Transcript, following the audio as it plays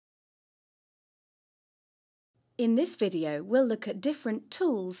In this video, we'll look at different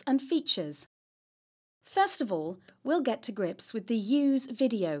tools and features. First of all, we'll get to grips with the Use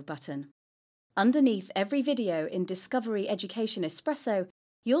Video button. Underneath every video in Discovery Education Espresso,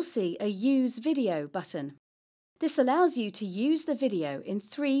 you'll see a Use Video button. This allows you to use the video in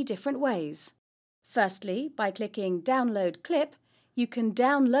 3 different ways. Firstly, by clicking Download Clip, you can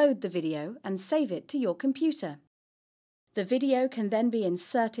download the video and save it to your computer. The video can then be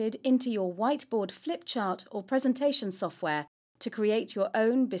inserted into your whiteboard flipchart or presentation software to create your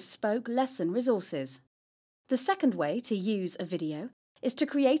own bespoke lesson resources. The second way to use a video is to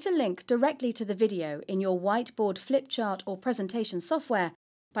create a link directly to the video in your whiteboard flipchart or presentation software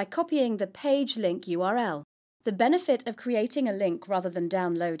by copying the page link URL. The benefit of creating a link rather than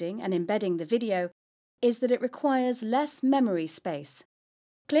downloading and embedding the video is that it requires less memory space.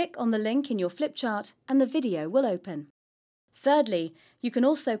 Click on the link in your flipchart and the video will open. Thirdly, you can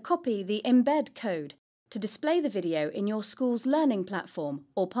also copy the embed code to display the video in your school's learning platform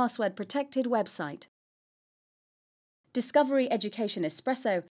or password-protected website. Discovery Education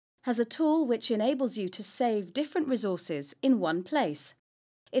Espresso has a tool which enables you to save different resources in one place.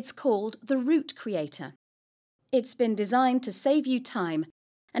 It's called the Route Creator. It's been designed to save you time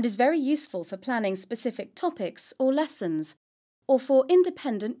and is very useful for planning specific topics or lessons, or for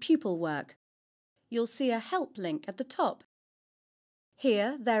independent pupil work. You'll see a help link at the top.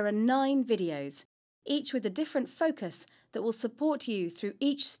 Here there are 9 videos, each with a different focus that will support you through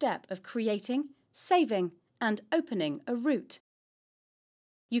each step of creating, saving, and opening a route.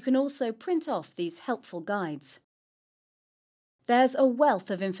 You can also print off these helpful guides. There's a wealth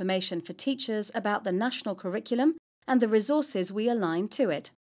of information for teachers about the national curriculum and the resources we align to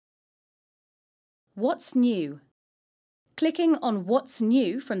it. What's new? Clicking on What's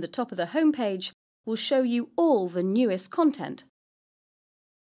New from the top of the homepage will show you all the newest content.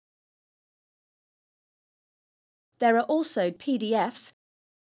 There are also PDFs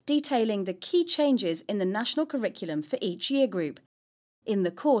detailing the key changes in the national curriculum for each year group, in the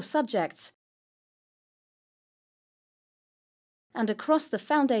core subjects, and across the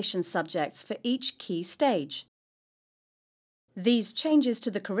foundation subjects for each key stage. These changes to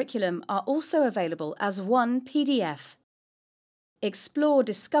the curriculum are also available as one PDF. Explore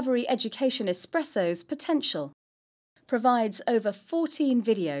Discovery Education Espresso's potential. Provides over 14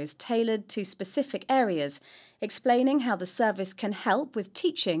 videos tailored to specific areas, explaining how the service can help with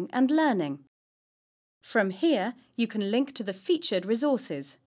teaching and learning. From here, you can link to the featured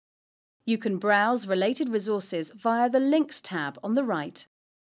resources. You can browse related resources via the Links tab on the right.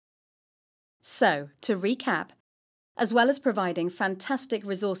 So, to recap, as well as providing fantastic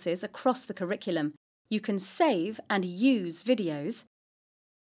resources across the curriculum, you can save and use videos,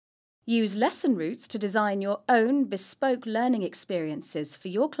 use lesson routes to design your own bespoke learning experiences for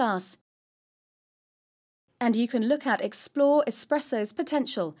your class, and you can look at Explore Espresso's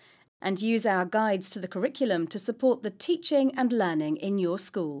potential and use our guides to the curriculum to support the teaching and learning in your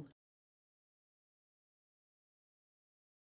school.